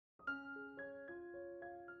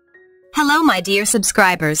Hello my dear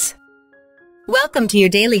subscribers. Welcome to your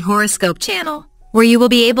daily horoscope channel, where you will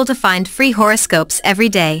be able to find free horoscopes every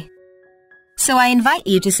day. So I invite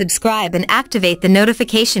you to subscribe and activate the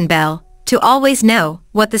notification bell to always know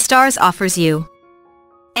what the stars offers you.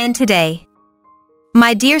 And today,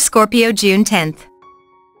 my dear Scorpio June 10th,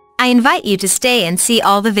 I invite you to stay and see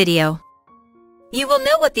all the video. You will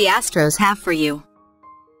know what the Astros have for you.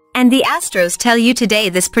 And the Astros tell you today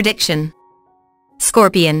this prediction.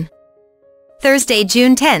 Scorpion. Thursday,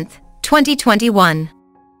 June 10th, 2021.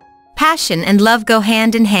 Passion and love go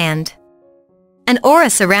hand in hand. An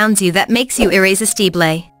aura surrounds you that makes you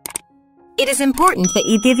irresistible. It is important that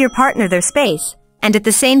you give your partner their space, and at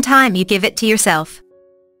the same time you give it to yourself.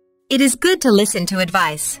 It is good to listen to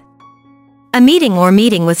advice. A meeting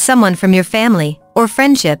with someone from your family or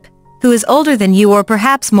friendship who is older than you or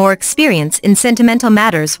perhaps more experienced in sentimental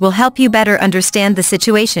matters will help you better understand the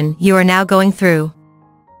situation you are now going through.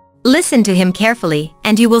 Listen to him carefully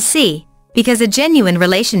and you will see, because a genuine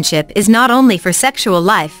relationship is not only for sexual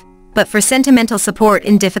life, but for sentimental support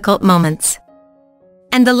in difficult moments.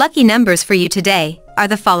 And the lucky numbers for you today are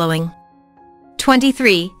the following: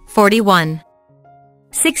 23, 41,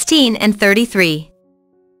 16 and 33.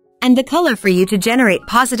 And the color for you to generate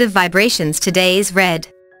positive vibrations today is red.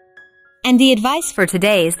 And the advice for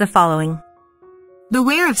today is the following: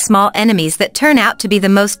 beware of small enemies that turn out to be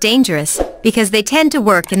the most dangerous, because they tend to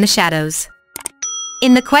work in the shadows.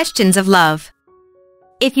 In the questions of love,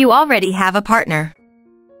 if you already have a partner,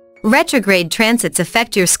 retrograde transits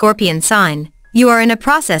affect your Scorpion sign. You are in a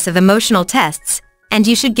process of emotional tests, and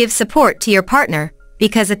you should give support to your partner,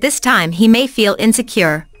 because at this time he may feel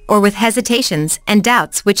insecure, or with hesitations and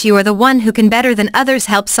doubts which you are the one who can better than others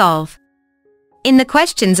help solve. In the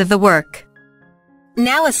questions of the work,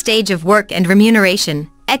 now a stage of work and remuneration,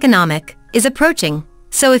 economic, is approaching,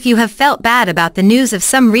 so if you have felt bad about the news of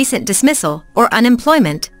some recent dismissal or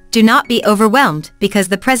unemployment, do not be overwhelmed because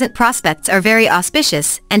the present prospects are very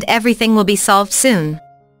auspicious and everything will be solved soon.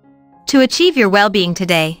 To achieve your well-being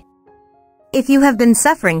today, if you have been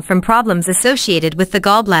suffering from problems associated with the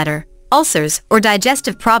gallbladder, ulcers, or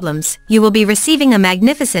digestive problems, you will be receiving a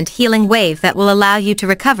magnificent healing wave that will allow you to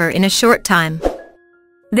recover in a short time.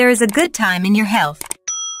 There is a good time in your health.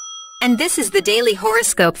 And this is the daily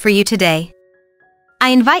horoscope for you today. I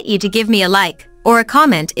invite you to give me a like or a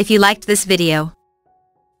comment if you liked this video.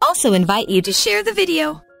 Also invite you to share the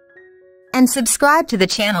video and subscribe to the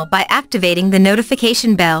channel by activating the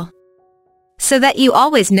notification bell so that you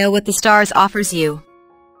always know what the stars offers you.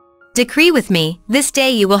 Decree with me, this day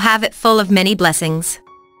you will have it full of many blessings,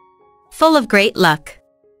 full of great luck,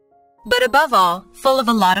 but above all, full of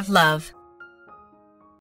a lot of love.